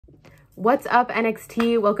What's up,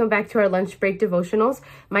 NXT? Welcome back to our lunch break devotionals.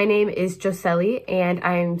 My name is Josely, and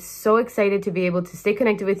I'm so excited to be able to stay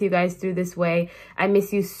connected with you guys through this way. I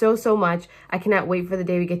miss you so much. I cannot wait for the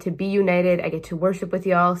day we get to be united. I get to worship with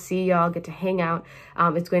y'all, see y'all, get to hang out.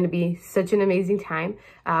 It's going to be such an amazing time.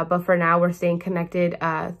 But for now, we're staying connected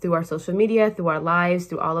through our social media, through our lives,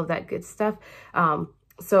 through all of that good stuff.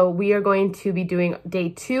 So we are going to be doing day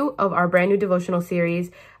 2 of our brand new devotional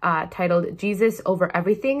series titled Jesus Over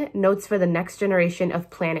Everything, Notes for the Next Generation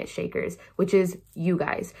of Planet Shakers, which is you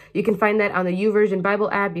guys. You can find that on the YouVersion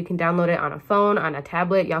Bible app. You can download it on a phone, on a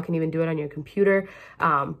tablet. Y'all can even do it on your computer.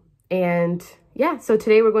 And yeah, so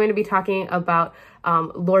today we're going to be talking about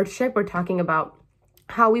lordship. We're talking about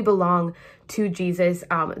how we belong to Jesus,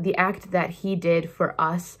 the act that he did for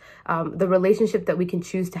us, the relationship that we can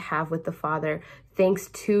choose to have with the Father, thanks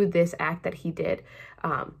to this act that he did.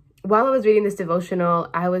 While I was reading this devotional,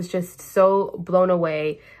 I was just so blown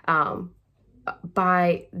away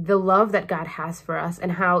by the love that God has for us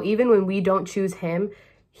and how even when we don't choose him,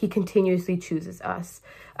 he continuously chooses us.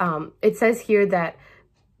 It says here that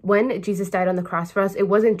when Jesus died on the cross for us, it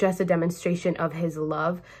wasn't just a demonstration of his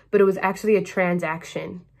love, but it was actually a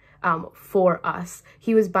transaction for us.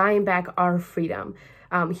 He was buying back our freedom.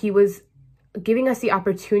 He was giving us the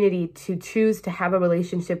opportunity to choose to have a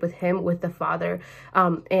relationship with him, with the Father,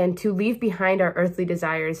 and to leave behind our earthly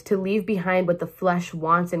desires, to leave behind what the flesh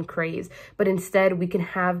wants and craves. But instead, we can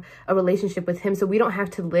have a relationship with him, so we don't have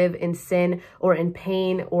to live in sin or in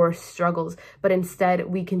pain or struggles, but instead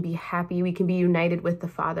we can be happy, we can be united with the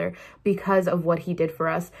Father because of what he did for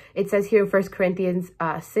us. It says here in 1 Corinthians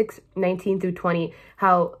 6:19-20,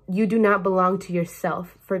 how you do not belong to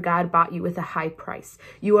yourself, for God bought you with a high price.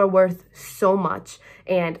 You are worth so much.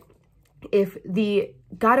 And if the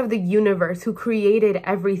God of the universe, who created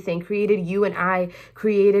everything, created you and I,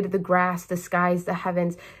 created the grass, the skies, the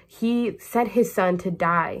heavens, he sent his son to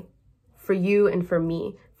die for you and for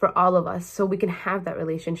me, for all of us, so we can have that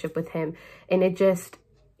relationship with him. And it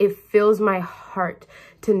fills my heart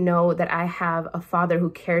to know that I have a Father who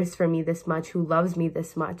cares for me this much, who loves me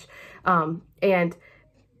this much. And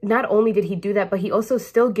not only did he do that, but he also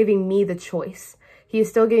still giving me the choice. He is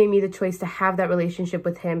still giving me the choice to have that relationship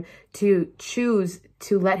with him, to choose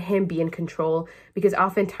to let him be in control. Because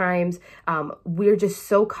oftentimes we're just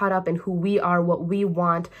so caught up in who we are, what we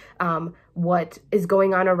want, what is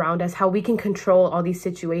going on around us, how we can control all these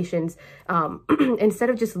situations, instead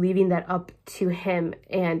of just leaving that up to him.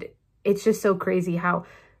 And it's just so crazy how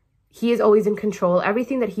he is always in control.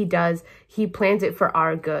 Everything that he does, he plans it for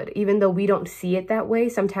our good. Even though we don't see it that way,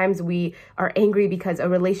 sometimes we are angry because a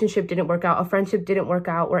relationship didn't work out, a friendship didn't work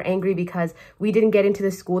out. We're angry because we didn't get into the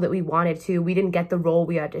school that we wanted to. We didn't get the role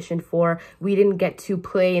we auditioned for. We didn't get to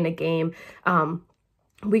play in a game.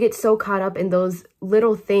 We get so caught up in those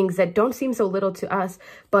little things that don't seem so little to us,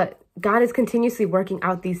 but God is continuously working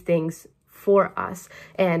out these things for us.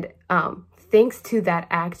 And thanks to that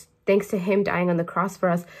act, thanks to him dying on the cross for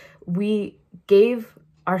us, we gave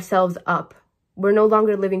ourselves up. We're no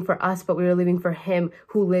longer living for us, but we are living for him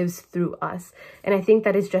who lives through us. And I think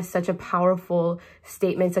that is just such a powerful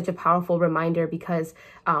statement, such a powerful reminder, because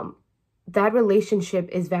that relationship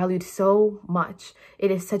is valued so much.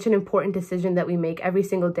 It is such an important decision that we make every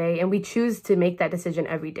single day, and we choose to make that decision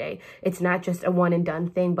every day. It's not just a one and done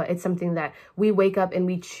thing, but it's something that we wake up and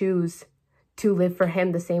we choose to live for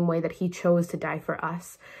him the same way that he chose to die for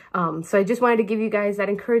us. So I just wanted to give you guys that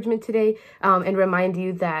encouragement today, and remind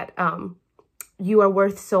you that you are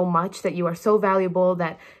worth so much, that you are so valuable,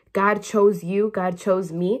 that God chose you, God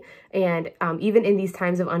chose me. And even in these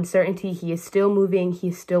times of uncertainty, he is still moving,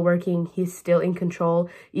 he's still working, he's still in control.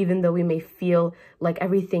 Even though we may feel like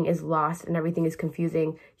everything is lost and everything is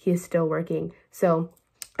confusing, he is still working. So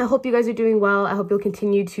I hope you guys are doing well. I hope you'll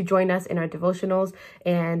continue to join us in our devotionals.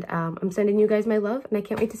 And I'm sending you guys my love, and I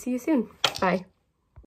can't wait to see you soon. Bye.